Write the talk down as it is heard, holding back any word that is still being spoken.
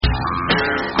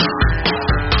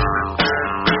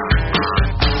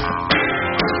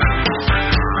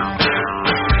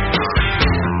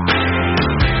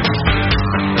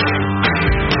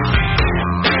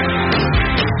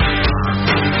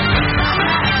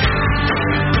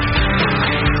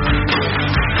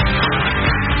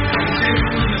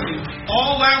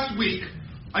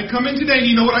come in today and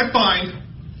you know what I find?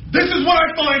 This is what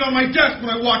I find on my desk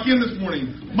when I walk in this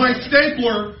morning. My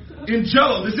stapler in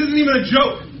Jell-O. This isn't even a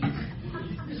joke.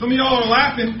 Some of y'all are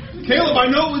laughing. Caleb, I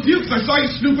know it was you because I saw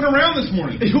you snooping around this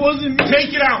morning. It wasn't me.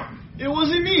 Take it out. It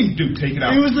wasn't me. Dude, take it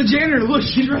out. It was the janitor. Look,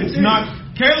 she's right there. It's not.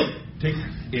 Caleb, take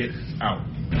it out.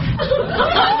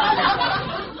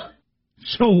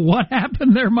 So what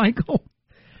happened there, Michael?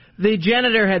 The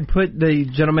janitor had put the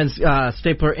gentleman's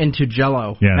stapler into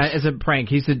Jell-O as a prank.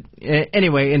 He said,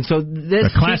 anyway, and so this...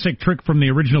 A classic trick from the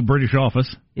original British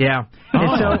Office. Yeah.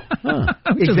 And so,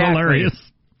 which is hilarious.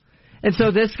 And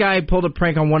so this guy pulled a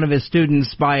prank on one of his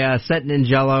students by setting in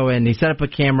Jell-O, and he set up a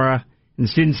camera, and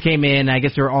the students came in. I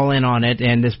guess they were all in on it,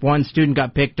 and this one student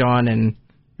got picked on, and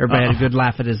everybody had a good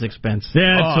laugh at his expense.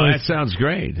 Yeah, so that sounds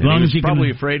great. He was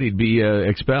probably afraid he'd be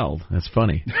expelled. That's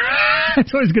funny.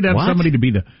 It's always good to have somebody to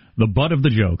be the butt of the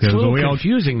joke. It's a little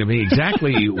confusing to me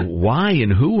exactly why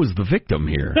and who was the victim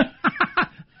here.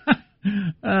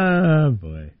 Oh,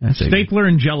 boy. Stapler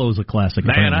and Jell-O is a classic.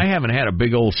 Man, I haven't had a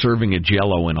big old serving of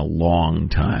Jell-O in a long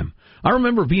time. I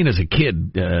remember being as a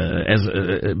kid,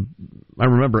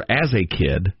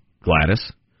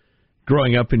 Gladys,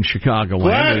 growing up in Chicago.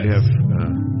 We'd have,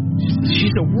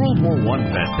 she's a World War I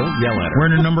vet. Don't yell at her.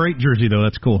 Wearing her number 8 jersey, though.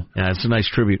 That's cool. Yeah, it's a nice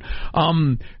tribute.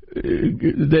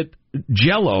 That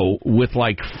Jell-O with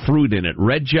like fruit in it,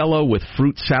 red Jell-O with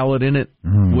fruit salad in it,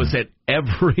 was at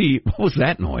every. What was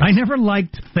that noise? I never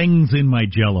liked things in my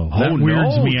Jell-O. That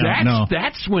weirds me out. No,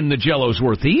 that's when the Jell-O's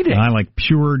worth eating. I like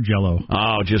pure Jell-O.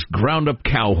 Oh, just ground up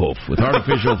cow hoof with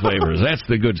artificial flavors. That's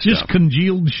the good stuff. Just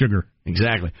congealed sugar.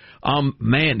 Exactly.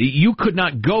 Man, you could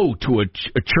not go to a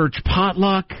church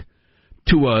potluck,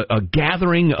 to a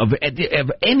gathering of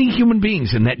any human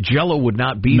beings, and that Jell-O would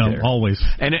not be there. No, always.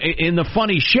 And in the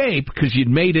funny shape, because you'd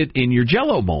made it in your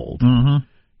Jell-O mold.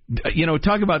 Mm-hmm. You know,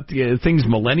 talk about things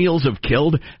millennials have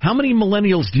killed. How many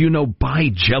millennials do you know buy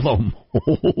Jell-O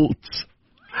molds?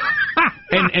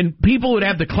 and people would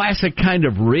have the classic kind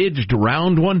of ridged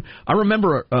round one. I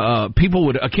remember people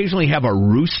would occasionally have a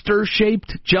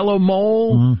rooster-shaped Jell-O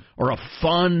mold, or a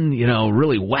fun,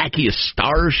 really wacky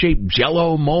star-shaped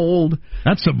Jell-O mold.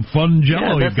 That's some fun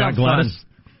Jell-O you've got, Gladys.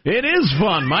 Fun. It is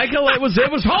fun, Michael. It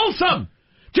was wholesome.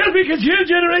 Just because your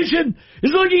generation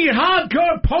is looking at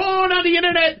hardcore porn on the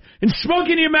internet and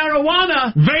smoking your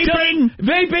marijuana,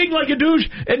 vaping like a douche,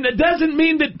 and it doesn't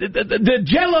mean that the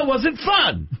Jell-O wasn't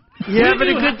fun. You having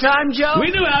a good time, Joe?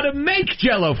 We knew how to make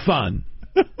Jell-O fun.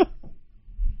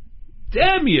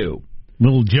 Damn you.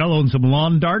 Little Jell-O and some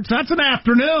lawn darts. That's an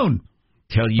afternoon.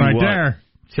 Tell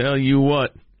you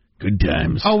what. Good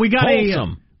times. Oh, we got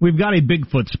wholesome. We've got a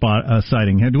Bigfoot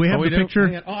sighting here. Do we have the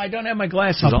picture? Oh, I don't have my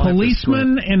glasses on. A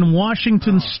policeman in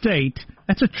Washington State.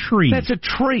 That's a tree. That's a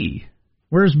tree.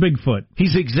 Where's Bigfoot?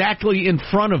 He's exactly in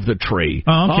front of the tree.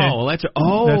 Oh, okay. Oh, that's a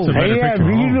better picture.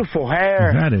 Beautiful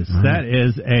hair.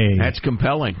 That's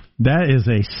compelling. That is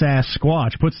a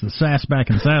Sasquatch. Puts the sass back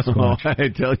in Sasquatch. I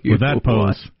tell you. With that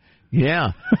pose.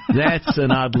 Yeah, that's an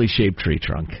oddly shaped tree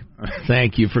trunk.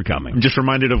 Thank you for coming. I'm just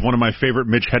reminded of one of my favorite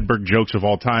Mitch Hedberg jokes of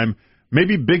all time.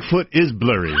 Maybe Bigfoot is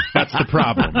blurry. That's the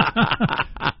problem.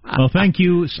 Well, thank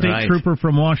you, State Trooper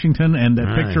from Washington, and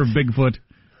that picture of Bigfoot.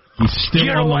 He's still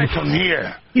Get away from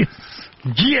here. He's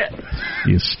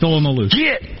still on the loose.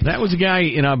 That was a guy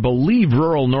in, I believe,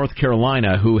 rural North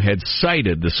Carolina who had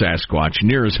sighted the Sasquatch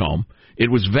near his home. It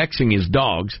was vexing his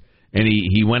dogs, and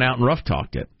he went out and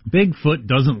rough-talked it. Bigfoot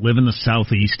doesn't live in the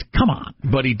Southeast. Come on.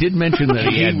 But he did mention that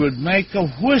he would make a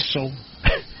whistle.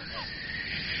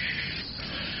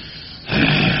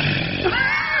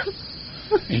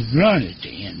 And grunt at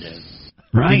the end of it.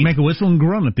 Right. He'd make a whistle and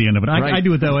grunt at the end of it. I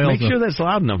do it that way also. Make sure that's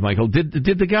loud enough, Michael. Did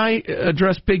the guy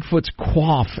address Bigfoot's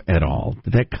quaff at all?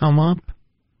 Did that come up?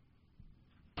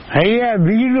 He had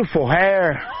beautiful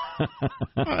hair.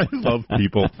 I love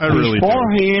people. I really do. His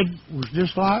forehead was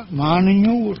just like mine and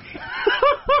yours.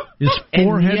 His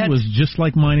forehead was just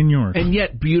like mine and yours. And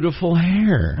yet beautiful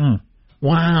hair.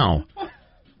 Wow.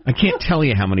 I can't tell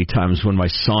you how many times when my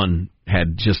son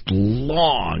had just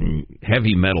long,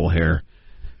 heavy metal hair,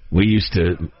 we used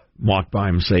to walk by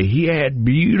him and say, he had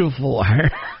beautiful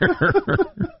hair.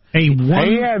 He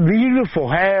had beautiful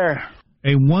hair.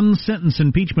 A one-sentence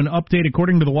impeachment update.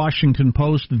 According to the Washington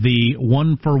Post, the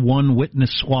one-for-one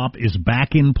witness swap is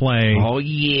back in play. Oh,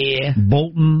 yeah.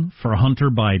 Bolton for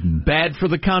Hunter Biden. Bad for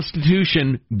the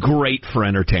Constitution, great for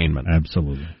entertainment.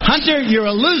 Absolutely. Hunter, you're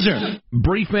a loser.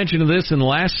 Brief mention of this in the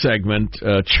last segment.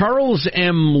 Charles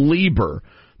M. Lieber,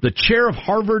 the chair of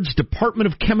Harvard's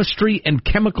Department of Chemistry and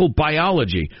Chemical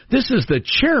Biology. This is the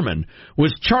chairman,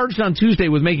 was charged on Tuesday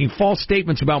with making false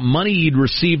statements about money he'd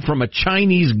received from a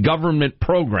Chinese government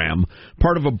program,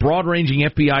 part of a broad-ranging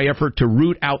FBI effort to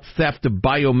root out theft of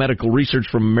biomedical research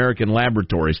from American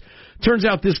laboratories. Turns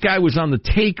out this guy was on the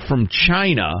take from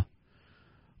China.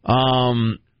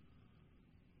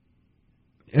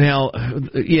 Now,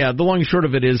 the long and short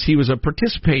of it is he was a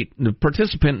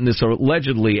participant in this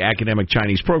allegedly academic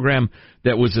Chinese program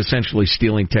that was essentially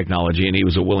stealing technology, and he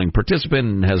was a willing participant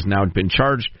and has now been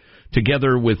charged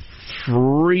together with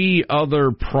 3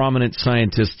 other prominent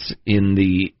scientists in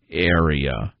the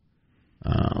area.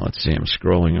 Let's see, I'm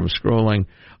scrolling.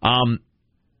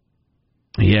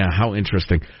 How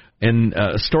interesting. And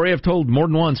a story I've told more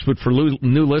than once, but for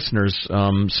new listeners,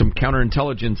 some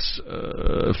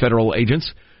counterintelligence federal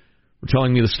agents were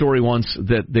telling me the story once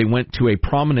that they went to a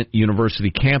prominent university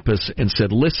campus and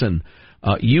said, listen,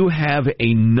 you have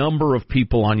a number of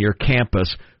people on your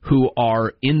campus who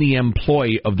are in the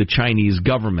employ of the Chinese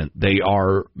government. They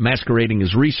are masquerading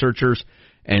as researchers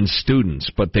and students,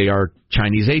 but they are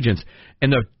Chinese agents.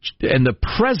 And the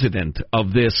president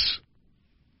of this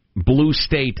blue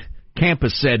state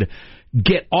campus said,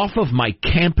 "Get off of my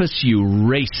campus, you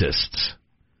racists."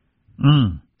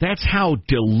 That's how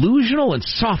delusional and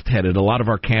soft-headed a lot of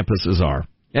our campuses are.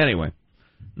 Anyway,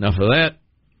 enough of that.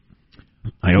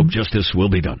 I hope justice will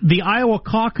be done. The Iowa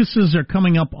caucuses are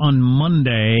coming up on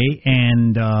Monday,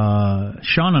 and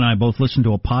Sean and I both listened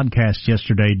to a podcast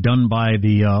yesterday done by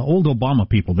the old Obama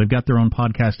people. They've got their own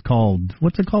podcast called,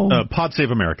 what's it called? Pod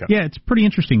Save America. Yeah, it's a pretty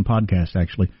interesting podcast,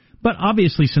 actually. But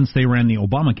obviously, since they ran the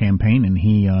Obama campaign and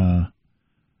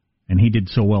he did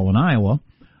so well in Iowa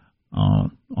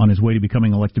on his way to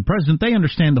becoming elected president, they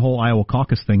understand the whole Iowa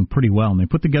caucus thing pretty well. And they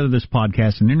put together this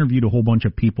podcast and interviewed a whole bunch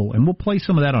of people. And we'll play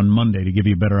some of that on Monday to give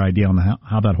you a better idea on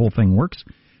how that whole thing works.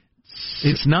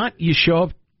 It's not you show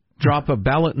up, drop a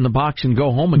ballot in the box, and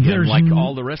go home again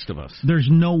all the rest of us. There's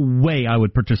no way I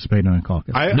would participate in a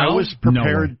caucus. I was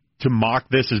prepared to mock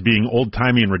this as being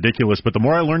old-timey and ridiculous, but the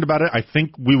more I learned about it, I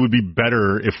think we would be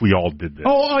better if we all did this.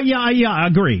 Yeah, I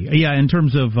agree. Yeah, in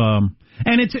terms of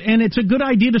and it's a good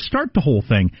idea to start the whole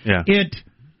thing. Yeah.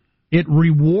 It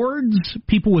rewards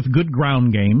people with good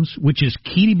ground games, which is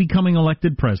key to becoming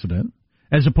elected president,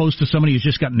 as opposed to somebody who's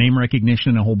just got name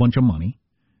recognition and a whole bunch of money.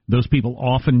 Those people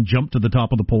often jump to the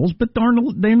top of the polls, but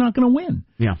they're not going to win.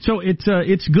 Yeah. So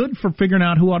it's good for figuring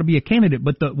out who ought to be a candidate.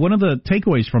 But one of the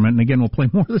takeaways from it, and again, we'll play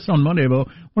more of this on Monday, but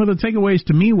one of the takeaways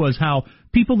to me was how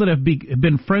people that have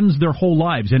been friends their whole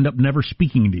lives end up never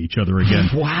speaking to each other again.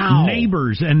 Wow.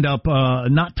 Neighbors end up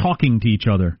not talking to each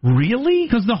other. Really?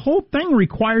 Because the whole thing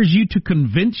requires you to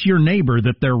convince your neighbor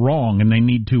that they're wrong and they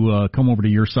need to come over to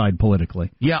your side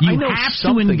politically. Yeah, you I know have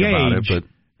something to engage about it, but...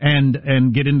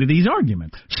 and get into these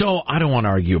arguments. So I don't want to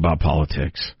argue about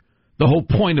politics. The whole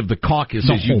point of the caucus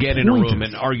is you get in a room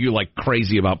and argue like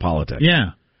crazy about politics.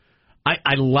 Yeah.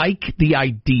 I like the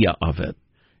idea of it.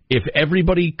 If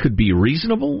everybody could be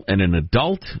reasonable and an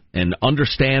adult and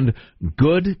understand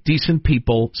good, decent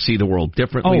people see the world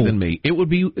differently than me, it would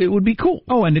be cool.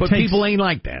 But people ain't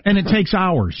like that. And it takes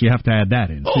hours. You have to add that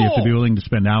in. So you have to be willing to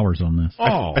spend hours on this.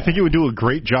 I think it would do a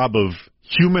great job of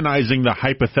humanizing the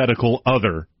hypothetical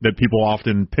other that people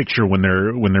often picture when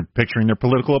they're picturing their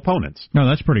political opponents. No,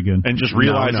 that's pretty good. And just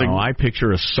realizing... No, I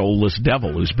picture a soulless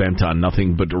devil who's bent on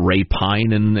nothing but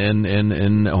rapine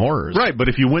and horrors. Right, but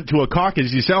if you went to a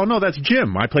caucus, you say, oh, no, that's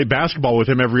Jim. I play basketball with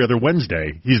him every other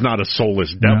Wednesday. He's not a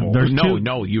soulless devil.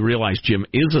 No, you realize Jim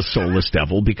is a soulless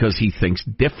devil because he thinks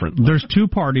differently. There's 2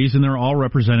 parties, and they're all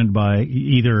represented by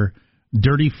either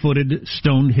dirty-footed,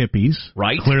 stoned hippies,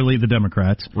 right? Clearly the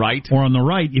Democrats, right? Or on the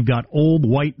right, you've got old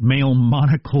white male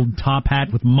monocled top hat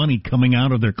with money coming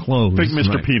out of their clothes. Big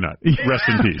Mr. Peanut, rest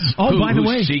in peace. By the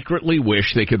way, secretly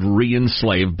wish they could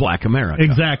re-enslave Black America.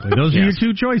 Exactly, those are your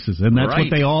 2 choices, and that's what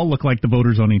they all look like. The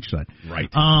voters on each side, right?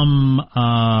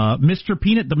 Mr.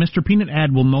 Peanut, the Mr. Peanut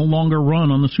ad will no longer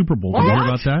run on the Super Bowl. Did you hear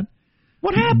about that?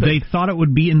 What happened? They thought it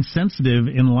would be insensitive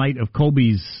in light of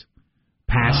Kobe's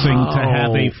passing to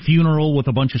have a funeral with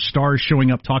a bunch of stars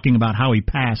showing up talking about how he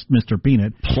passed Mr.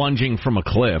 Peanut. Plunging from a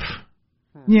cliff.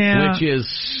 Yeah. Which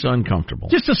is uncomfortable.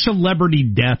 Just a celebrity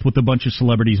death with a bunch of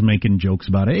celebrities making jokes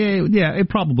about it. It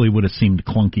probably would have seemed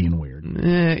clunky and weird.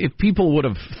 If people would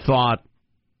have thought,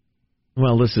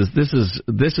 well, this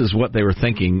is what they were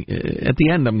thinking. At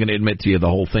the end, I'm going to admit to you the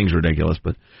whole thing's ridiculous,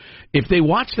 but if they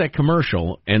watched that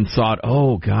commercial and thought,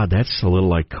 oh, God, that's a little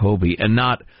like Kobe, and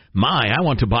not, I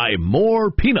want to buy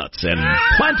more peanuts and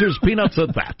Planters peanuts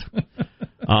at that,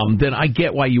 then I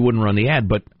get why you wouldn't run the ad.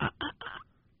 But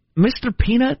Mr.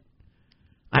 Peanut,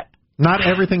 Not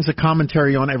everything's a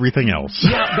commentary on everything else.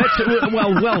 Yeah, that's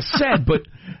well said, but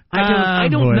I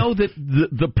don't know that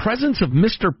the presence of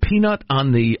Mr. Peanut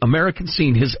on the American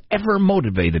scene has ever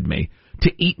motivated me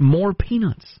to eat more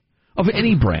peanuts of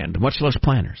any brand, much less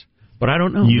Planters. But I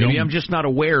don't know. Maybe I'm just not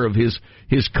aware of his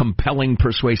compelling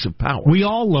persuasive power. We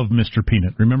all love Mr.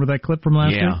 Peanut. Remember that clip from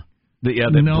last week?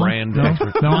 That brand. No,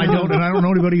 I don't, and I don't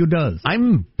know anybody who does.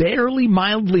 I'm barely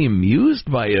mildly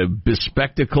amused by a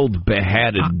bespectacled,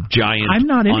 beheaded giant, I'm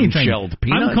not anything. unshelled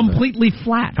peanut. I'm completely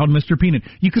flat on Mr. Peanut.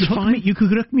 You could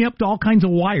hook me up to all kinds of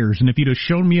wires, and if you'd have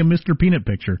shown me a Mr. Peanut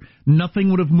picture,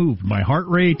 nothing would have moved. My heart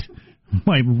rate,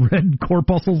 my red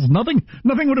corpuscles, nothing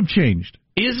would have changed.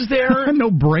 Is there no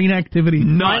brain activity?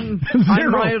 None.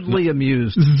 I'm mildly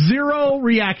amused. Zero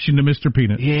reaction to Mr.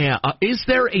 Peanut. Yeah. Is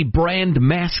there a brand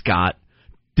mascot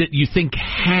that you think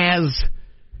has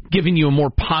given you a more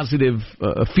positive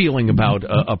feeling about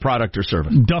a product or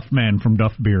service? Duff Man from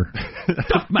Duff Beer.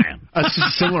 Duff Man. A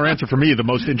similar answer for me. The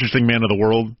most interesting man of the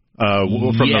world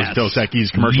from those Dos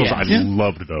Equis commercials. Yes. I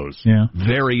loved those. Yeah.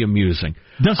 Very amusing.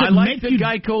 Does it I like make the you...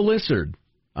 Geico Lizard.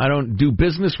 I don't do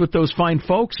business with those fine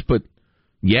folks, but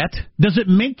yet. Does it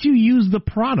make you use the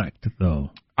product, though?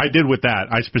 I did with that.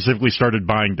 I specifically started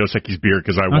buying Dos Equis beer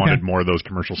because I wanted more of those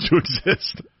commercials to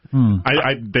exist.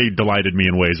 They delighted me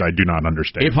in ways I do not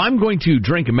understand. If I'm going to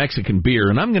drink a Mexican beer,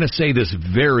 and I'm going to say this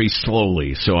very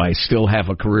slowly so I still have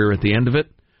a career at the end of it,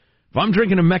 if I'm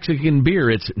drinking a Mexican beer,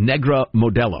 it's Negra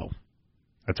Modelo.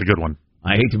 That's a good one.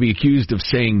 I hate to be accused of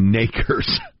saying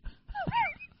nakers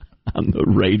on the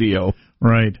radio.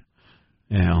 Right.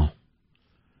 Yeah.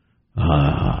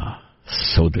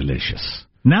 So delicious.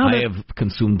 Now I have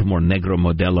consumed more Negro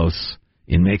Modelos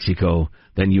in Mexico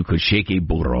than you could shake a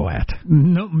burro at.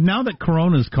 No, now that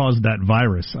Corona's caused that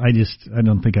virus, I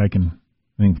don't think I can.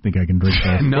 I don't think I can drink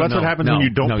that. That's what happens when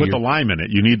you don't put the lime in it.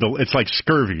 You need it's like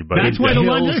scurvy, but that's why the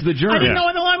lime is. The germ. I didn't know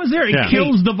why the lime was there. It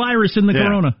kills the virus in the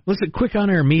Corona. Listen, quick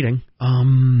on-air meeting.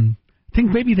 I think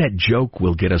maybe that joke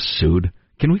will get us sued.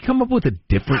 Can we come up with a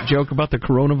different joke about the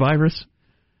coronavirus?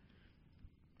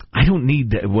 I don't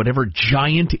need whatever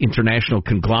giant international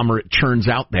conglomerate churns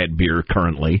out that beer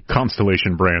currently.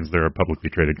 Constellation Brands, they're a publicly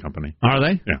traded company. Are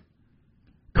they? Yeah.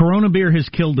 Corona beer has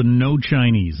killed no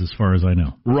Chinese, as far as I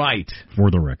know. Right. For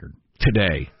the record.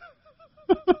 Today.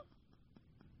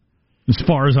 As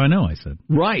far as I know, I said.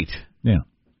 Right. Yeah.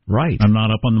 Right. I'm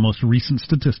not up on the most recent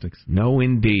statistics. No,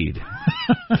 indeed.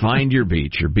 Find your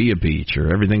beach, or be a beach,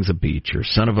 or everything's a beach, or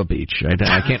son of a beach.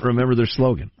 I can't remember their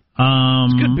slogan.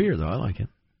 It's good beer, though. I like it.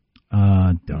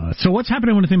 So what's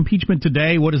happening with impeachment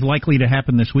today? What is likely to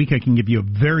happen this week? I can give you a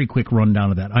very quick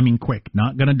rundown of that. I mean, quick.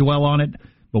 Not going to dwell on it,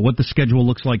 but what the schedule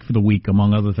looks like for the week,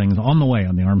 among other things, on the way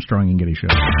on the Armstrong and Getty Show.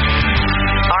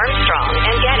 Armstrong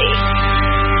and Getty.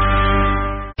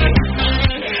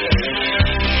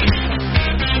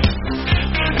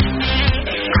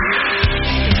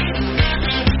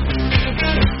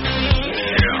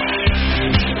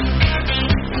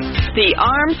 The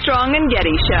Armstrong and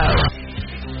Getty Show.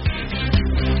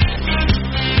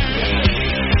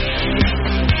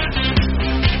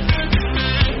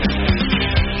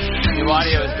 New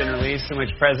audio has been released in which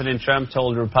President Trump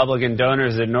told Republican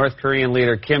donors that North Korean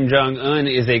leader Kim Jong-un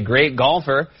is a great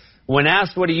golfer. When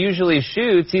asked what he usually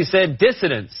shoots, he said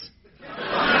dissidents.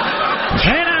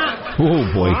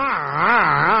 Oh, boy.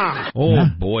 Oh,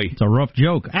 boy. It's a rough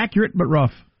joke. Accurate, but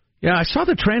rough. Yeah, I saw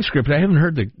the transcript. I haven't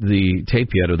heard the tape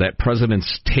yet of that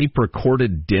president's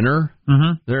tape-recorded dinner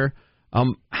there.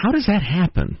 How does that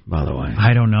happen, by the way?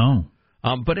 I don't know.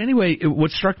 But anyway,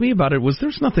 what struck me about it was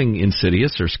there's nothing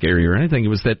insidious or scary or anything. It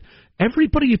was that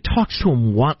everybody who talks to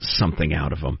him wants something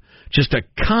out of him. Just a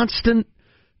constant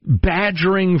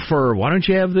badgering for, why don't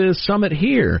you have this summit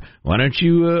here? Why don't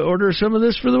you order some of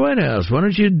this for the White House? Why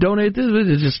don't you donate this?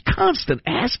 It's just constant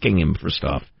asking him for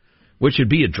stuff, which would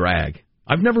be a drag.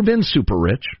 I've never been super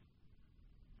rich.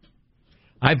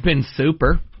 I've been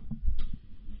super.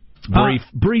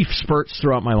 Brief spurts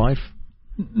throughout my life.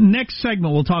 Next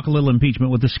segment, we'll talk a little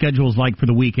impeachment, what the schedule's like for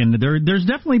the weekend. There's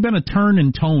definitely been a turn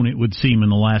in tone, it would seem, in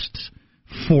the last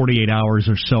 48 hours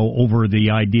or so over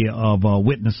the idea of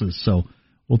witnesses. So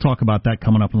we'll talk about that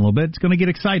coming up in a little bit. It's going to get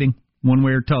exciting one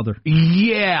way or t'other.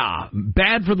 Yeah.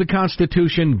 Bad for the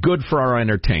Constitution, good for our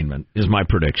entertainment, is my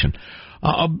prediction.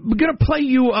 I'm going to play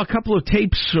you a couple of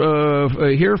tapes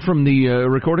here from the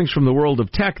recordings from the world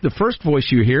of tech. The first voice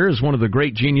you hear is one of the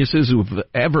great geniuses who've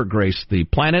ever graced the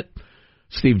planet,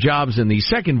 Steve Jobs, and the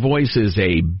second voice is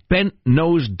a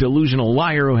bent-nosed delusional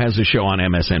liar who has a show on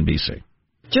MSNBC.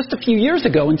 Just a few years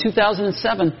ago, in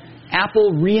 2007,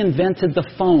 Apple reinvented the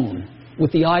phone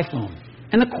with the iPhone.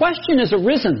 And the question has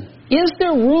arisen, is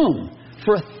there room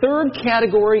for a third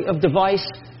category of device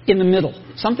in the middle,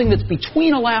 something that's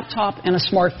between a laptop and a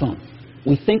smartphone.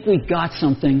 We think we've got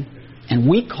something, and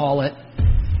we call it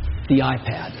the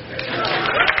iPad.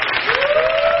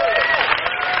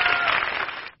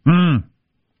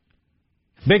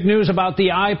 Big news about the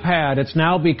iPad. It's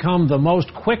now become the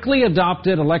most quickly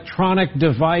adopted electronic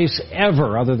device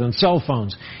ever, other than cell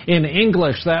phones. In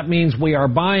English, that means we are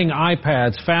buying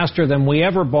iPads faster than we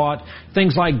ever bought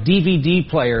things like DVD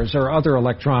players or other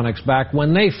electronics back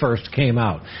when they first came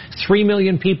out. 3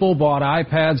 million people bought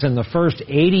iPads in the first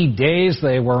 80 days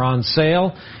they were on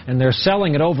sale, and they're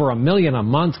selling at over 1 million a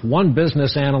month. One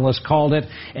business analyst called it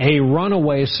a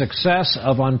runaway success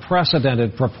of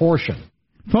unprecedented proportion.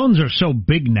 Phones are so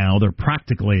big now, they're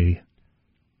practically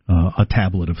a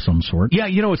tablet of some sort. Yeah,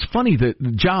 you know, it's funny that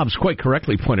Jobs quite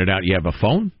correctly pointed out you have a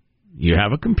phone, you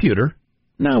have a computer,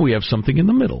 now we have something in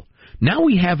the middle. Now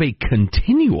we have a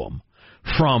continuum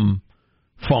from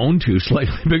phone to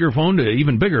slightly bigger phone to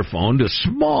even bigger phone to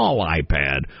small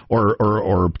iPad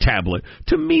or tablet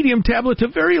to medium tablet to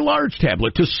very large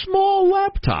tablet to small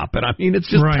laptop. And I mean, it's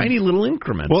just tiny little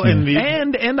increments. Well,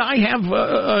 and I have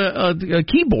a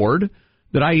keyboard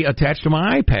that I attach to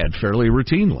my iPad fairly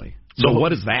routinely. So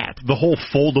what is that? The whole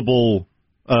foldable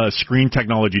screen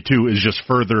technology, too, is just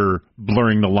further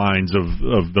blurring the lines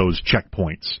of those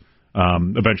checkpoints.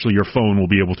 Eventually your phone will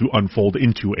be able to unfold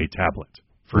into a tablet,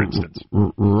 for instance.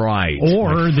 Right.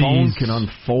 Or my phone can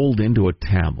unfold into a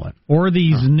tablet. Or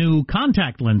these new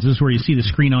contact lenses where you see the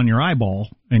screen on your eyeball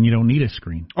and you don't need a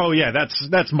screen. Oh yeah, that's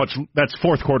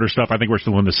fourth quarter stuff. I think we're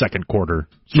still in the second quarter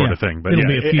sort of thing. But it'll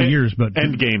be a few years. But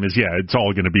end game is it's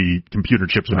all going to be computer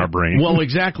chips in our brain. Well,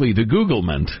 exactly. The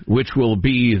Googlement, which will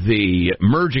be the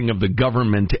merging of the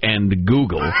government and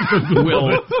Google,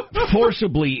 will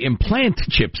forcibly implant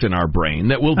chips in our brain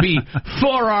that will be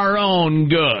for our own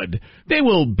good. They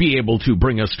will be able to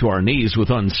bring us to our knees with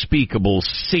unspeakable,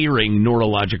 searing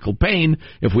neurological pain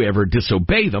if we ever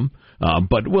disobey them.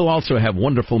 But we'll also have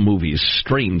wonderful movies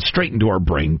streamed straight into our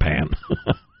brain pan.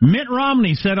 Mitt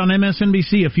Romney said on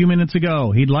MSNBC a few minutes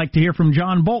ago he'd like to hear from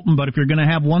John Bolton, but if you're going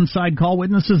to have one side call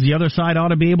witnesses, the other side ought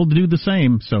to be able to do the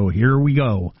same. So here we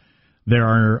go. There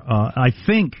are, I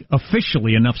think,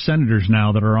 officially enough senators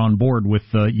now that are on board with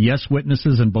yes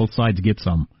witnesses, and both sides get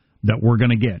some that we're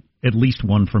going to get. At least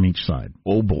one from each side.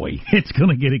 Oh, boy. It's going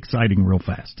to get exciting real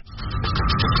fast.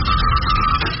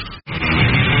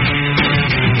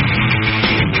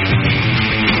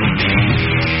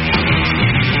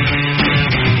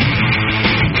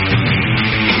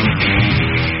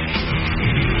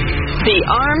 The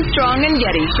Armstrong and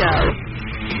Getty Show.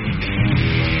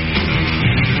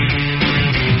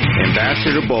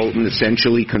 Ambassador Bolton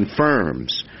essentially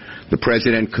confirms the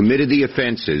president committed the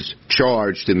offenses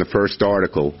charged in the first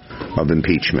article of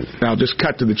impeachment. I'll just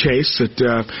cut to the chase that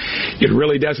it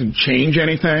really doesn't change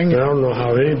anything. I don't know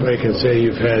how anybody can say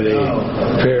you've had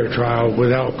a fair trial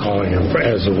without calling him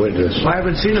as a witness. I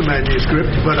haven't seen a manuscript,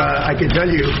 but I can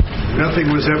tell you nothing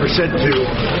was ever said to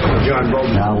John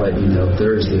Bolton. I'll let you know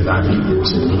Thursday if I meet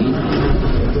there's a need.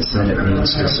 The Senate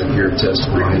needs to secure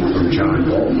testimony from John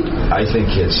Bolton. I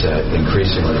think it's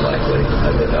increasingly likely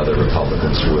that other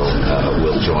Republicans will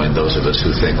join those of us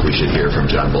who think we should hear from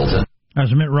John Bolton.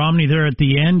 As Mitt Romney there at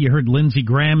the end, you heard Lindsey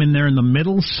Graham in there in the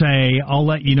middle say, I'll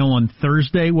let you know on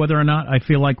Thursday whether or not I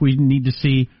feel like we need to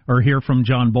see or hear from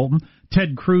John Bolton.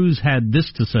 Ted Cruz had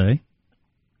this to say.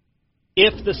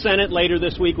 If the Senate later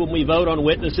this week, when we vote on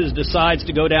witnesses, decides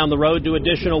to go down the road to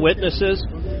additional witnesses,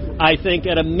 I think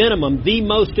at a minimum, the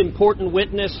most important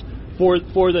witness for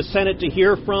the Senate to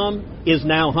hear from is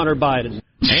now Hunter Biden.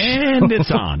 And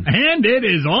it's on. And it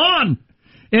is on.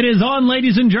 It is on,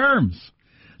 ladies and germs.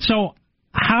 So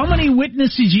how many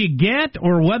witnesses you get,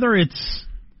 or whether it's,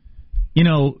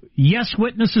 yes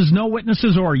witnesses, no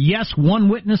witnesses, or yes one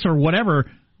witness or whatever,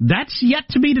 that's yet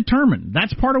to be determined.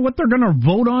 That's part of what they're going to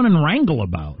vote on and wrangle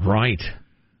about. Right.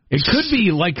 It could be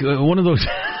like one of those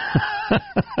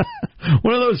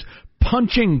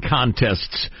punching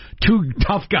contests two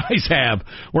tough guys have,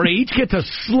 where they each get to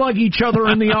slug each other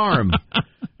in the arm.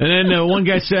 And then one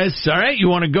guy says, all right, you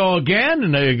want to go again?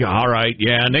 And they go, all right,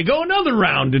 yeah. And they go another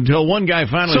round until one guy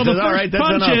finally says, all right, that's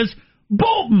enough. So the first punch is,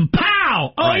 Bolton,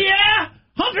 pow! Oh, right. Yeah?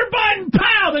 Hunter Biden,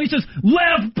 pow! Then he says,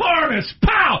 Lev Parnas,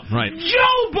 pow! Right.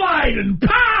 Joe Biden,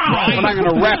 pow! Right. But I'm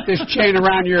going to wrap this chain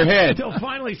around your head. Until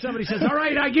finally somebody says, all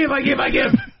right, I give.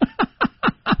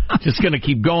 Just going to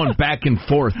keep going back and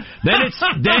forth. Then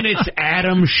it's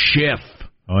Adam Schiff.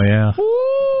 Oh, yeah.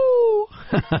 Woo!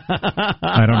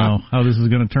 I don't know how this is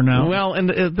going to turn out. Well, and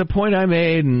the point I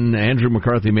made, and Andrew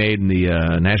McCarthy made in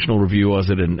the National Review, was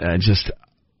it, and just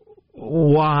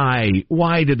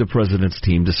why did the president's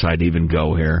team decide to even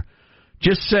go here?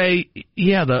 Just say,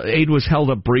 yeah, the aid was held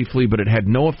up briefly, but it had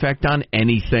no effect on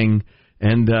anything,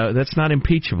 and that's not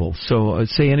impeachable. So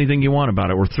say anything you want about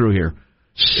it. We're through here.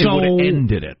 It would have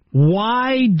ended it.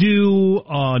 Why do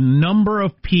a number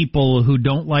of people who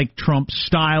don't like Trump's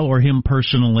style or him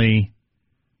personally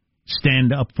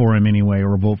stand up for him anyway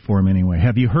or vote for him anyway?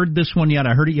 Have you heard this one yet?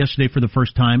 I heard it yesterday for the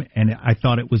first time, and I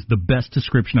thought it was the best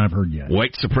description I've heard yet.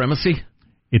 White supremacy?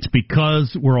 It's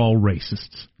because we're all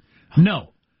racists. No.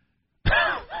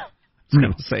 I was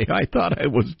going to say, I thought I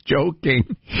was joking.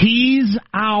 He's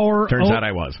our... Turns out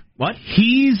I was. What?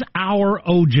 He's our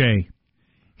OJ.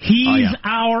 He's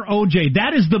our OJ.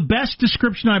 That is the best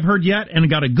description I've heard yet, and I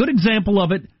got a good example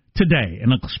of it today,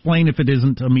 and I'll explain if it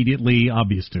isn't immediately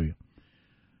obvious to you.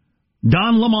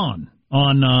 Don Lemon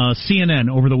on CNN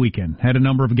over the weekend had a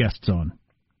number of guests on.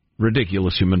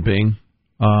 Ridiculous human being.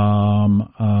 CNN.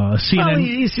 Well,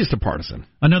 he's just a partisan.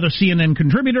 Another CNN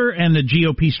contributor and the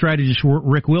GOP strategist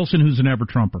Rick Wilson, who's an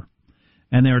ever-Trumper.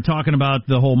 And they were talking about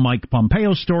the whole Mike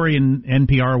Pompeo story in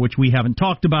NPR, which we haven't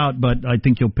talked about, but I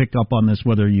think you'll pick up on this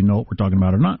whether you know what we're talking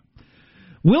about or not.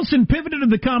 Wilson pivoted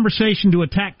the conversation to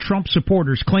attack Trump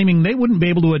supporters, claiming they wouldn't be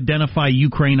able to identify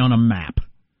Ukraine on a map.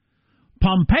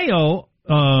 Pompeo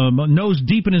knows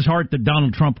deep in his heart that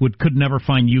Donald Trump could never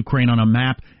find Ukraine on a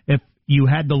map if you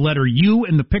had the letter U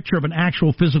and the picture of an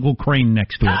actual physical crane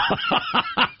next to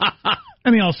it.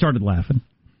 And they all started laughing.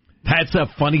 That's a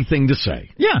funny thing to say.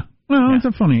 Yeah. Well, it's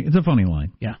a funny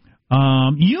line. Yeah.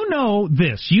 You know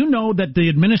this. You know that the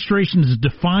administration is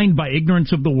defined by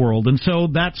ignorance of the world, and so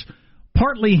that's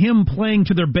partly him playing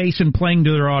to their base and playing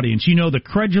to their audience. You know, the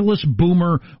credulous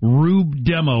boomer rube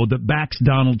demo that backs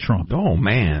Donald Trump. Oh,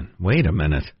 man. Wait a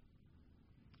minute.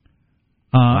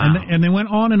 Wow. And they went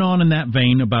on and on in that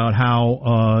vein about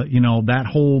how, that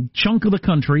whole chunk of the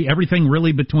country, everything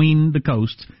really between the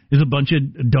coasts, is a bunch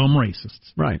of dumb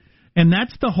racists. Right. And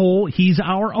that's the whole he's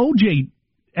our OJ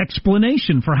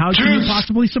explanation for how can you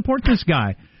possibly support this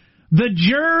guy. The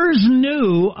jurors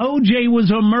knew OJ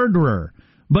was a murderer,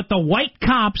 but the white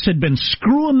cops had been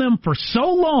screwing them for so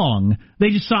long,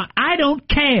 they just thought, I don't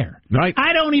care. Right.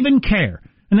 I don't even care.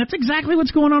 And that's exactly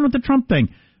what's going on with the Trump thing.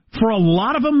 For a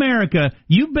lot of America,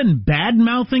 you've been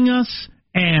bad-mouthing us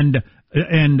and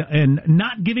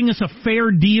not giving us a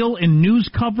fair deal in news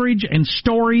coverage and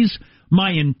stories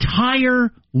my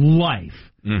entire life.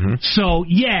 Mm-hmm. So,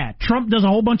 yeah, Trump does a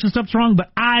whole bunch of stuff wrong,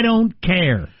 but I don't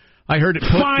care. I heard it.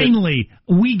 Finally,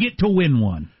 we get to win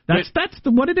one. That's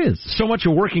what it is. So much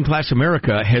of working class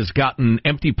America has gotten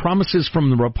empty promises from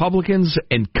the Republicans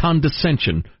and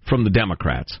condescension from the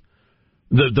Democrats.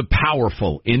 The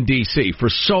powerful in D.C. For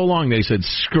so long they said,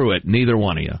 screw it, neither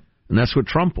one of you. And that's what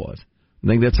Trump was. I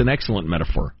think that's an excellent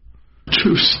metaphor.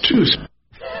 Juice.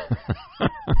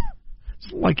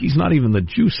 It's like he's not even the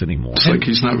juice anymore. It's like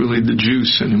he's not really the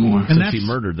juice anymore. Since he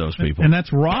murdered those people. And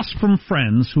that's Ross from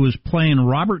Friends, who is playing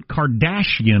Robert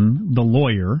Kardashian, the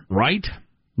lawyer. Right.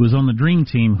 Who was on the Dream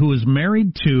Team, who is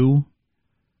married to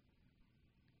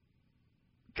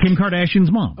Kim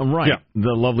Kardashian's mom. Right. Yeah.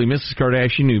 The lovely Mrs.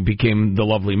 Kardashian, who became the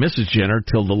lovely Mrs. Jenner,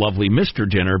 till the lovely Mr.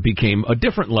 Jenner became a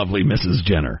different lovely Mrs.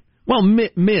 Jenner. Well,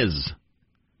 Ms.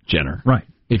 Jenner. Right.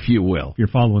 If you will. You're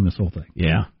following this whole thing.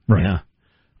 Yeah. Right. Yeah.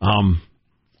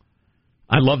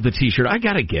 I love the T-shirt. I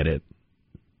got to get it.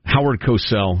 Howard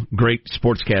Cosell, great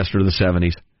sportscaster of the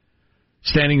 70s,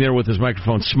 standing there with his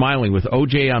microphone, smiling with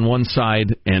O.J. on one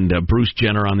side and Bruce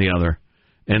Jenner on the other.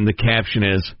 And the caption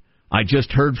is, I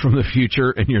just heard from the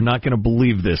future, and you're not going to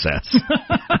believe this, S.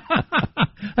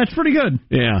 That's pretty good.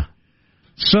 Yeah.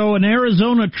 So an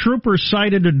Arizona trooper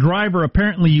cited a driver.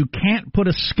 Apparently you can't put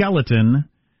a skeleton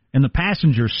in the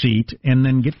passenger seat and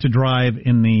then get to drive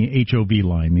in the HOV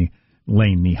line,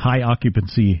 the high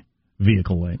occupancy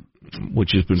vehicle lane.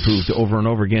 Which has been proved over and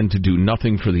over again to do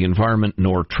nothing for the environment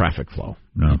nor traffic flow.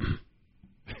 No.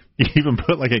 You even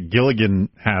put like a Gilligan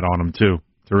hat on him, too,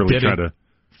 to really try to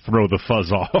throw the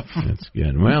fuzz off. That's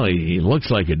good. Well, he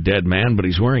looks like a dead man, but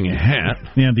he's wearing a hat.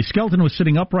 Yeah, the skeleton was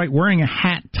sitting upright, wearing a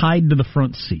hat tied to the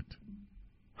front seat.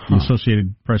 The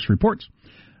Associated Press reports.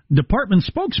 Department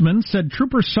spokesman said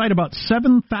troopers cite about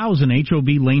 7,000 HOV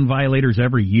lane violators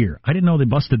every year. I didn't know they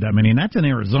busted that many, and that's in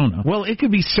Arizona. Well, it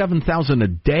could be 7,000 a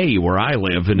day where I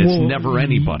live, and it's never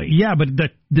anybody. Yeah, but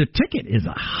the ticket is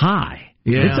a high.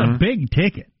 Yeah. It's a big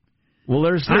ticket. Well,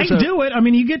 I do it. I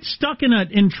mean, you get stuck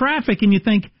in traffic, and you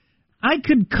think, I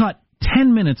could cut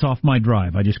 10 minutes off my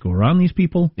drive. I just go around these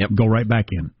people, go right back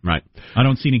in. Right. I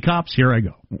don't see any cops. Here I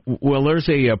go. Well, there's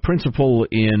a principle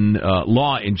in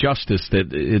law and justice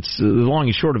that it's the long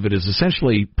and short of it is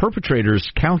essentially perpetrators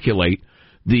calculate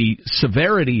the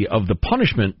severity of the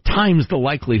punishment times the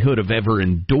likelihood of ever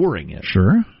enduring it.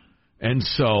 Sure. And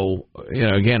so,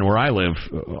 again, where I live,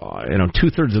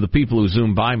 2/3 of the people who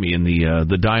zoom by me in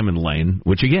the Diamond Lane,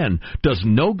 which, again, does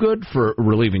no good for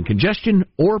relieving congestion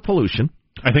or pollution.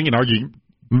 I think an argument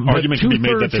can be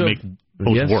made that they make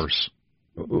both worse.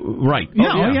 Right.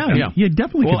 Yeah. You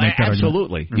definitely could make that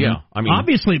absolutely. argument. Yeah. I mean,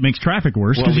 obviously it makes traffic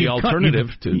worse. Well, the alternative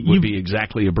would be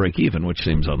exactly a break even, which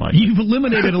seems unlikely. You've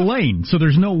eliminated a lane, so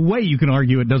there's no way you can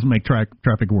argue it doesn't make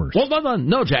traffic worse. Well,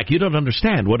 no, Jack, you don't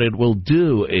understand. What it will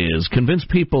do is convince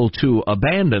people to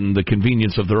abandon the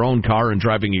convenience of their own car and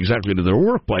driving exactly to their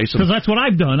workplace. Because that's what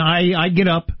I've done. I get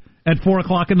up at 4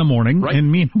 o'clock in the morning,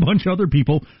 and me and a bunch of other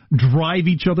people drive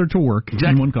each other to work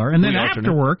in one car. And then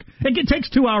after work, it takes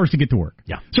 2 hours to get to work.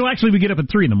 Yeah. So actually we get up at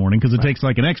 3 in the morning because it takes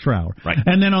like an extra hour. Right.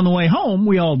 And then on the way home,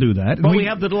 we all do that. But we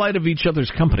have the delight of each other's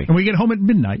company. And we get home at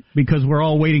midnight because we're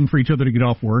all waiting for each other to get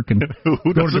off work. And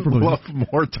who doesn't love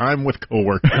more time with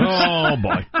coworkers? Oh,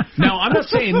 boy. Now, I'm not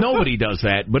saying nobody does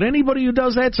that, but anybody who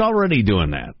does that's already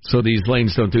doing that. So these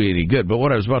lanes don't do you any good. But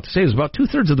what I was about to say is about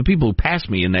 2/3 of the people who pass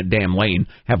me in that damn lane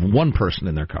have one person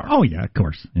in their car. Oh, yeah, of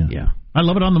course. Yeah. I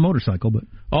love it on the motorcycle, but...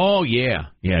 Oh, yeah.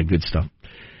 Yeah, good stuff.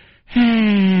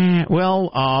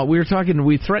 Well,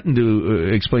 we threatened to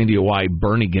explain to you why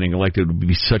Bernie getting elected would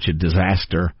be such a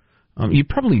disaster. You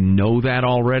probably know that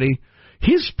already.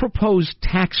 His proposed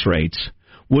tax rates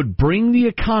would bring the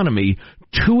economy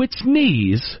to its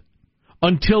knees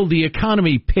until the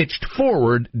economy pitched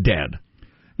forward dead.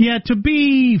 Yeah, to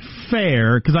be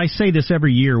fair, because I say this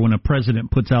every year when a president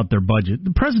puts out their budget,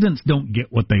 the presidents don't get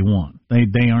what they want.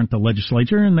 They aren't the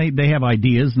legislature, and they have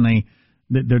ideas, and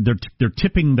they're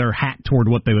tipping their hat toward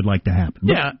what they would like to happen.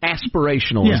 Yeah,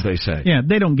 aspirational, as they say. Yeah,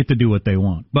 they don't get to do what they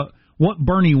want. But what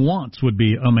Bernie wants would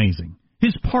be amazing.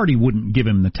 His party wouldn't give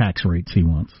him the tax rates he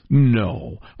wants.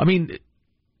 No. I mean,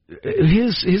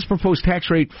 his proposed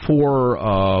tax rate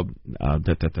for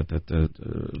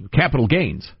capital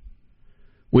gains,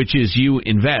 which is you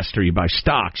invest or you buy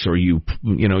stocks or you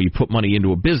put money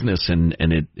into a business and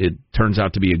it turns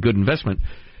out to be a good investment.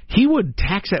 He would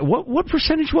tax that. What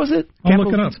percentage was it? I'll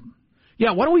look it up.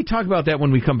 Yeah, why don't we talk about that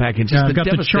when we come back? And I've got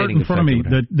the chart in front of me.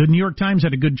 The New York Times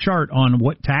had a good chart on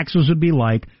what taxes would be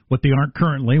like, what they aren't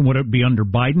currently, and what it would be under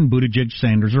Biden, Buttigieg,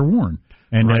 Sanders, or Warren.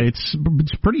 And it's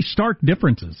pretty stark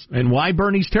differences. And why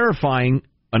Bernie's terrifying,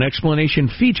 an explanation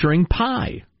featuring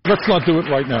pie. Let's not do it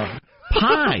right now.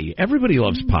 Pie. Everybody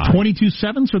loves pie.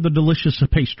 22/7 or the delicious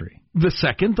pastry? The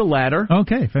second, the latter.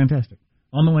 Okay, fantastic.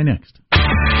 On the way next.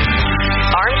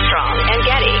 Armstrong and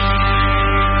Getty.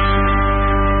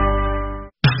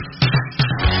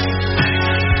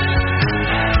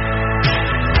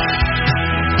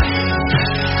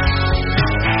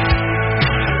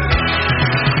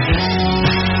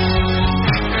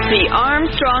 The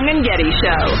Armstrong and Getty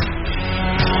Show.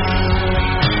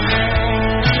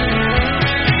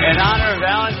 In honor of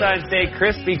Valentine's Day,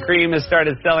 Krispy Kreme has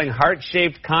started selling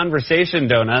heart-shaped conversation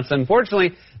donuts.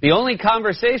 Unfortunately, the only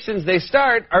conversations they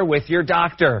start are with your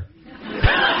doctor.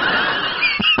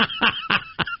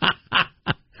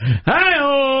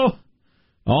 Hi-oh!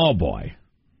 Oh, boy.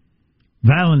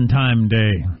 Valentine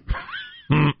Day.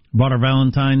 Bought our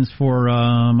Valentines for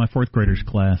my fourth graders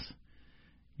class.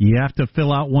 You have to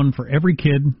fill out one for every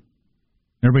kid.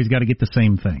 Everybody's got to get the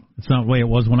same thing. It's not the way it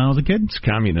was when I was a kid. It's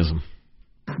communism.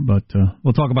 But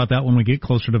we'll talk about that when we get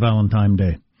closer to Valentine's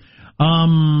Day.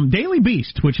 Daily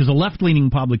Beast, which is a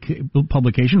left-leaning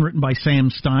publication written by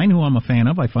Sam Stein, who I'm a fan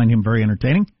of. I find him very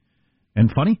entertaining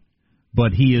and funny.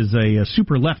 But he is a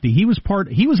super lefty. He was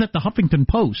at the Huffington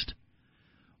Post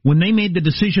when they made the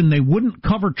decision they wouldn't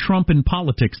cover Trump in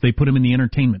politics. They put him in the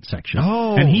entertainment section.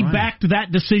 Oh, and he backed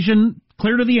that decision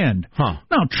clear to the end. Huh.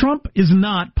 No, Trump is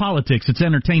not politics. It's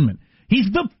entertainment.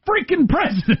 He's the freaking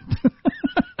president.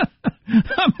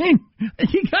 I mean,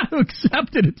 you got to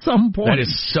accept it at some point. That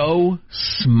is so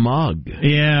smug.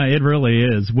 Yeah, it really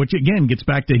is, which, again, gets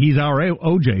back to he's our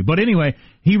OJ. But anyway,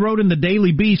 he wrote in the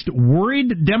Daily Beast,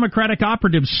 worried Democratic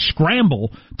operatives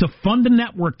scramble to fund a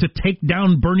network to take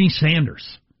down Bernie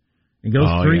Sanders. It goes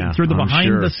through the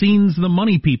behind-the-scenes, the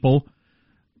money people,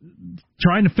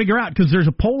 trying to figure out, because there's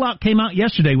a poll came out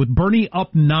yesterday with Bernie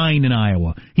up 9 in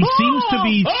Iowa. He seems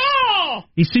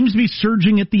to be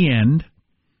surging at the end.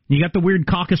 You got the weird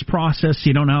caucus process.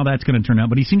 You don't know how that's going to turn out,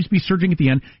 but he seems to be surging at the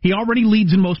end. He already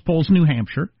leads in most polls in New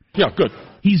Hampshire. Yeah, good.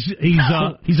 He's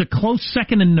a close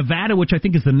second in Nevada, which I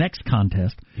think is the next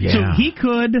contest. Yeah. So he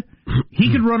could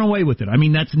run away with it. I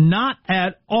mean, that's not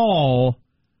at all.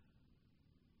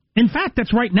 In fact,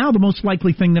 that's right now the most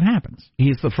likely thing that happens.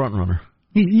 He's the front runner.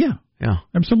 Yeah,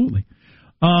 absolutely.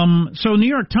 So New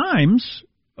York Times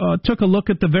took a look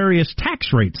at the various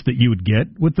tax rates that you would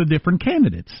get with the different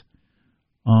candidates.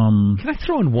 Can I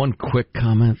throw in one quick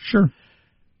comment? Sure.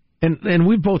 And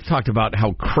we've both talked about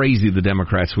how crazy the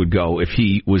Democrats would go if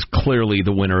he was clearly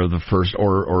the winner of the first,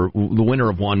 or the winner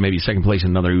of one, maybe second place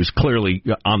in another. He was clearly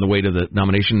on the way to the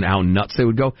nomination, how nuts they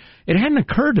would go. It hadn't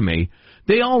occurred to me.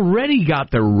 They already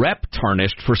got their rep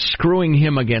tarnished for screwing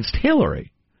him against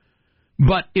Hillary.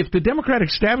 But if the Democratic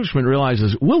establishment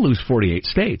realizes we'll lose 48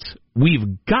 states,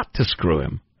 we've got to screw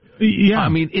him. Yeah. I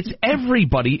mean,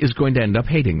 everybody is going to end up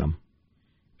hating them.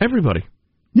 Everybody.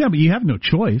 Yeah, but you have no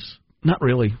choice. Not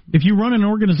really. If you run an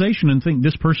organization and think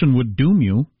this person would doom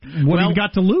you, what have you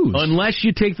got to lose? Unless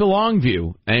you take the long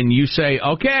view and you say,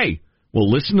 okay,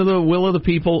 we'll listen to the will of the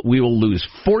people. We will lose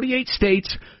 48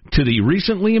 states to the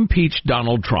recently impeached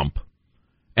Donald Trump.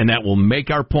 And that will make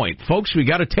our point. Folks, we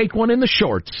got to take one in the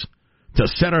shorts to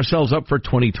set ourselves up for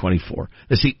 2024.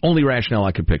 That's the only rationale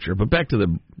I could picture. But back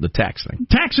to the tax thing.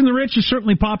 Taxing the rich is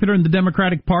certainly popular in the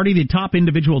Democratic Party. The top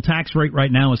individual tax rate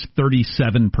right now is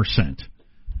 37%.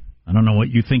 I don't know what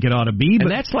you think it ought to be, but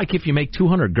and that's like if you make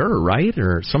 200 GER, right,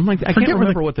 or something like that. I can't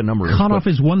remember what the number is. Cutoff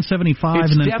is 175,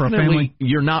 and then for a family,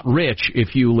 you're not rich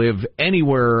if you live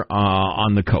anywhere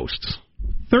on the coasts.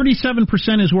 37%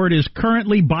 is where it is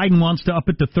currently. Biden wants to up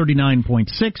it to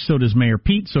 39.6. So does Mayor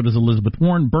Pete. So does Elizabeth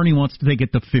Warren. Bernie wants to take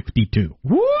it to 52.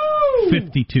 Woo!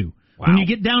 52. Wow. When you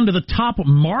get down to the top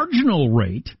marginal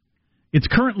rate, it's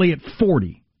currently at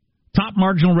 40. Top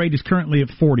marginal rate is currently at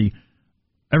 40.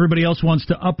 Everybody else wants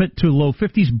to up it to low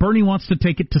 50s. Bernie wants to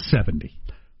take it to 70.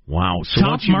 Wow. So top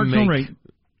once you marginal make rate,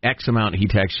 X amount, he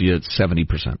taxes you at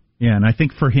 70%. Yeah, and I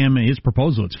think for him, his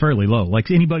proposal, it's fairly low. Like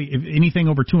if anything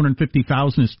over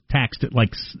 $250,000 is taxed at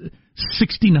like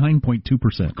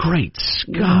 69.2%. Great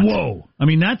Scott. Whoa. I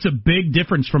mean, that's a big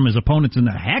difference from his opponents in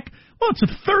the heck. Well, it's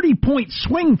a 30-point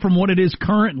swing from what it is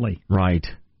currently. Right.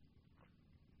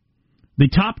 The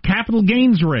top capital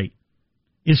gains rate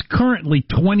is currently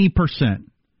 20%.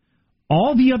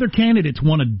 All the other candidates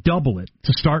want to double it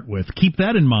to start with. Keep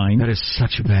that in mind. That is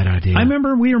such a bad idea. I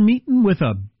remember we were meeting with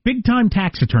a big-time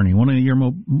tax attorney, one of your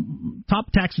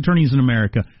top tax attorneys in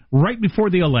America, right before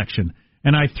the election.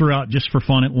 And I threw out, just for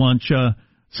fun at lunch,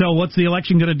 so what's the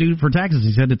election going to do for taxes?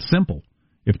 He said it's simple.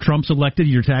 If Trump's elected,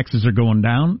 your taxes are going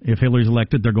down. If Hillary's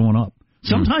elected, they're going up.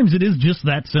 Sometimes it is just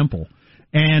that simple.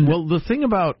 And the thing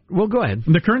about go ahead.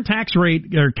 The current tax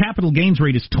rate or capital gains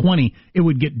rate is 20. It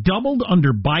would get doubled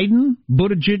under Biden,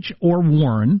 Buttigieg, or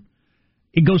Warren.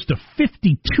 It goes to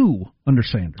 52 under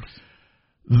Sanders.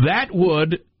 That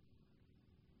would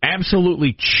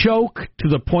absolutely choke to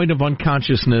the point of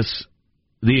unconsciousness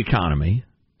the economy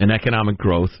and economic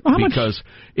growth, because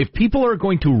if people are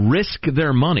going to risk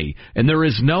their money, and there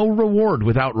is no reward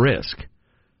without risk,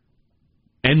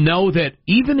 and know that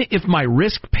even if my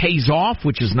risk pays off,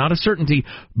 which is not a certainty,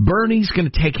 Bernie's going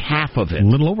to take half of it. A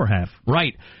little over half.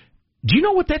 Right. Do you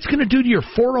know what that's going to do to your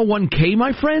 401k,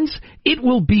 my friends? It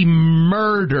will be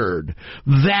murdered.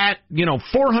 That,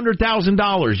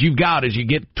 $400,000 you've got as you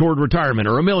get toward retirement,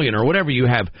 or $1 million, or whatever you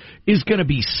have, is going to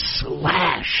be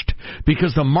slashed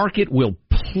because the market will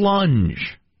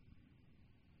plunge.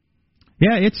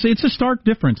 Yeah, it's a stark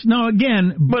difference. Now,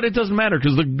 again... But it doesn't matter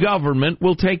because the government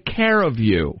will take care of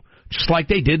you, just like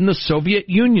they did in the Soviet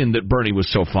Union that Bernie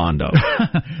was so fond of.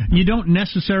 You don't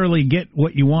necessarily get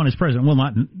what you want as president. Well,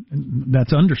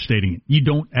 that's understating it. You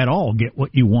don't at all get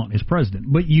what you want as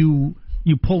president, but you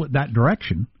pull it that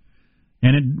direction,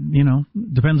 and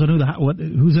it depends on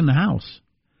who's in the House.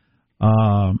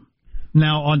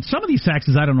 Now, on some of these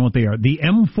taxes, I don't know what they are. The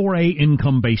M4A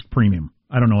income-based premium,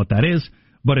 I don't know what that is.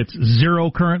 But it's 0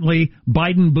 currently.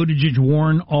 Biden, Buttigieg,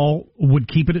 Warren all would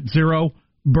keep it at 0.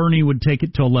 Bernie would take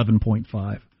it to 11.5.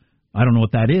 I don't know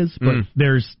what that is, but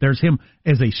there's him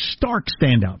as a stark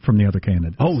standout from the other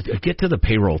candidates. Oh, get to the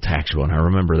payroll tax one. I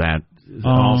remember that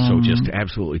also just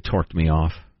absolutely torqued me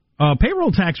off.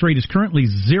 Payroll tax rate is currently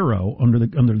 0 under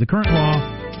the current law.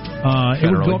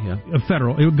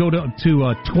 Federal. It would go to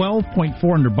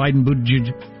 12.4 under Biden,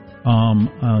 Buttigieg.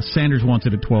 Sanders wants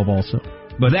it at 12 also.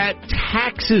 But that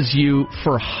taxes you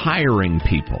for hiring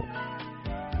people.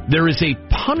 There is a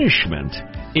punishment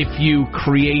if you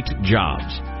create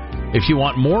jobs. If you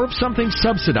want more of something,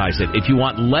 subsidize it. If you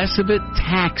want less of it,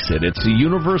 tax it. It's a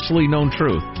universally known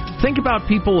truth. Think about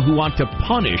people who want to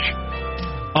punish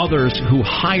others who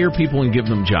hire people and give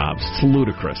them jobs. It's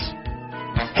ludicrous.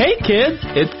 Hey kids,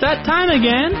 it's that time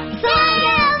again.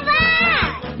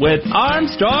 With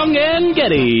Armstrong and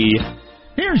Getty.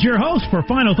 Here's your host for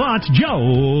Final Thoughts,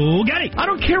 Joe Getty. I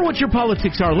don't care what your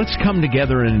politics are. Let's come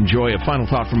together and enjoy a final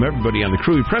thought from everybody on the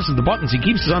crew. He presses the buttons. He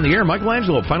keeps us on the air.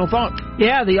 Michelangelo, final thought.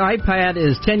 Yeah, the iPad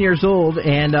is 10 years old,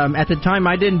 and at the time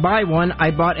I didn't buy one.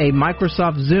 I bought a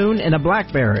Microsoft Zune and a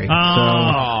BlackBerry.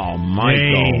 Oh,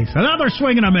 Michael. Hey, another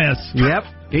swing and a miss. Yep.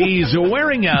 He's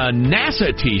wearing a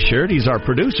NASA T-shirt. He's our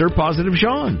producer, Positive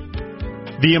Sean.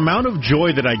 The amount of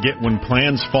joy that I get when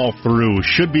plans fall through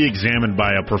should be examined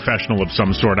by a professional of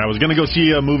some sort. I was going to go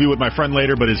see a movie with my friend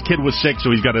later, but his kid was sick,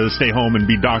 so he's got to stay home and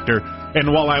be doctor.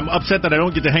 And while I'm upset that I don't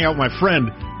get to hang out with my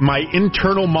friend, my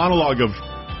internal monologue of,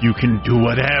 you can do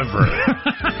whatever,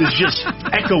 is just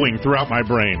echoing throughout my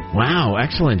brain. Wow,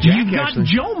 excellent. Jack, You've got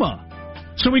JOMA.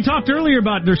 So we talked earlier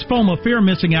about there's FOMA, fear of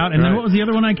missing out, and then what was the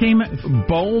other one I came at?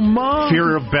 BOMA?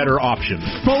 Fear of better options.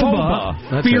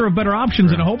 FOBA, fear of better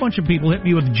options, and a whole bunch of people hit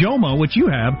me with JOMA, which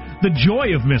you have, the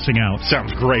joy of missing out.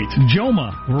 Sounds great.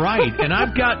 JOMA. Right, and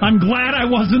I've got... I'm glad I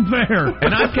wasn't there.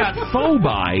 And I've got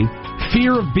FOBI,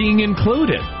 fear of being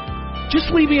included.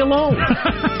 Just leave me alone.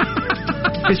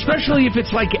 Especially if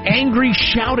it's like angry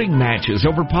shouting matches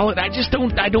over politics.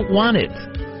 I don't want it.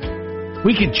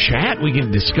 We can chat, we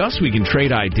can discuss, we can trade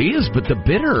ideas, but the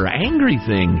bitter, angry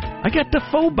thing, I got the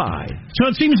phobi. So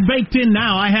it seems baked in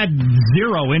now. I had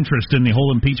zero interest in the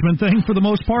whole impeachment thing for the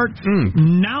most part.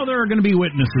 Now there are going to be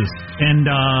witnesses, and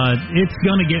it's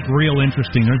going to get real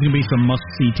interesting. There's going to be some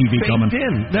must-see TV coming.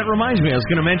 That reminds me, I was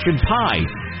going to mention pie.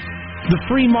 The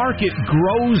free market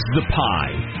grows the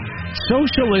pie.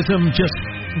 Socialism just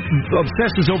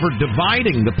obsesses over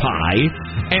dividing the pie,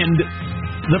 and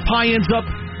the pie ends up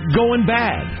going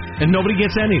bad, and nobody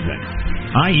gets anything.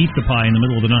 I eat the pie in the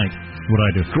middle of the night. That's what I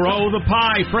do. Grow the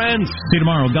pie, friends. See you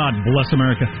tomorrow. God bless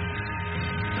America.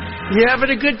 You having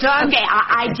a good time? Okay,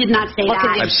 I did not say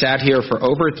that. I've sat here for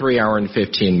over 3 hours and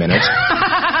 15 minutes.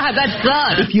 That's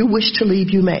good. If you wish to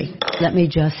leave, you may. Let me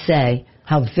just say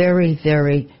how very,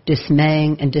 very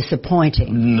dismaying and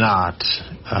disappointing. Not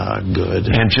good.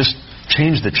 And just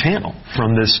change the channel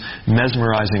from this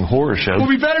mesmerizing horror show. We'll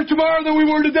be better tomorrow than we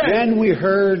were today. Then we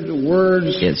heard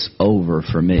words. It's over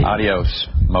for me. Adios,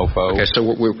 mofo. Okay, so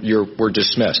we're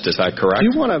dismissed. Is that correct? Do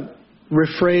you want to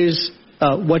rephrase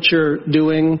what you're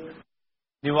doing?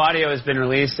 New audio has been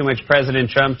released in which President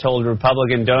Trump told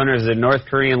Republican donors that North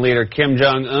Korean leader Kim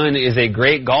Jong-un is a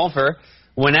great golfer.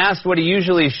 When asked what he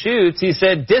usually shoots, he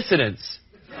said dissidents.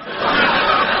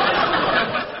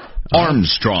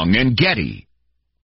 Armstrong and Getty.